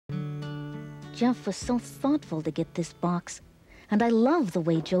Jeff was so thoughtful to get this box. And I love the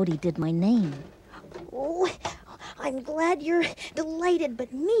way Jody did my name. Oh, I'm glad you're delighted,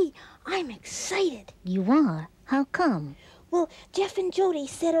 but me, I'm excited. You are? How come? Well, Jeff and Jody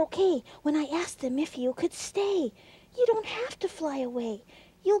said okay when I asked them if you could stay. You don't have to fly away.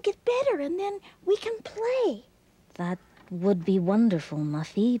 You'll get better and then we can play. That would be wonderful,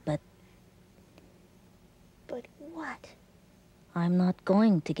 Muffy, but... But what? I'm not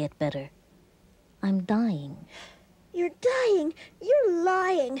going to get better. I'm dying. You're dying. You're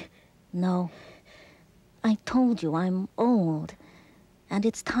lying. No. I told you I'm old, and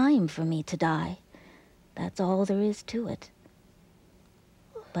it's time for me to die. That's all there is to it.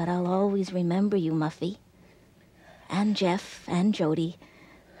 But I'll always remember you, Muffy. And Jeff, and Jody.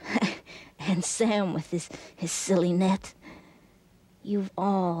 And Sam with his silly net. You've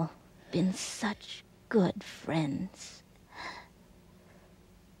all been such good friends.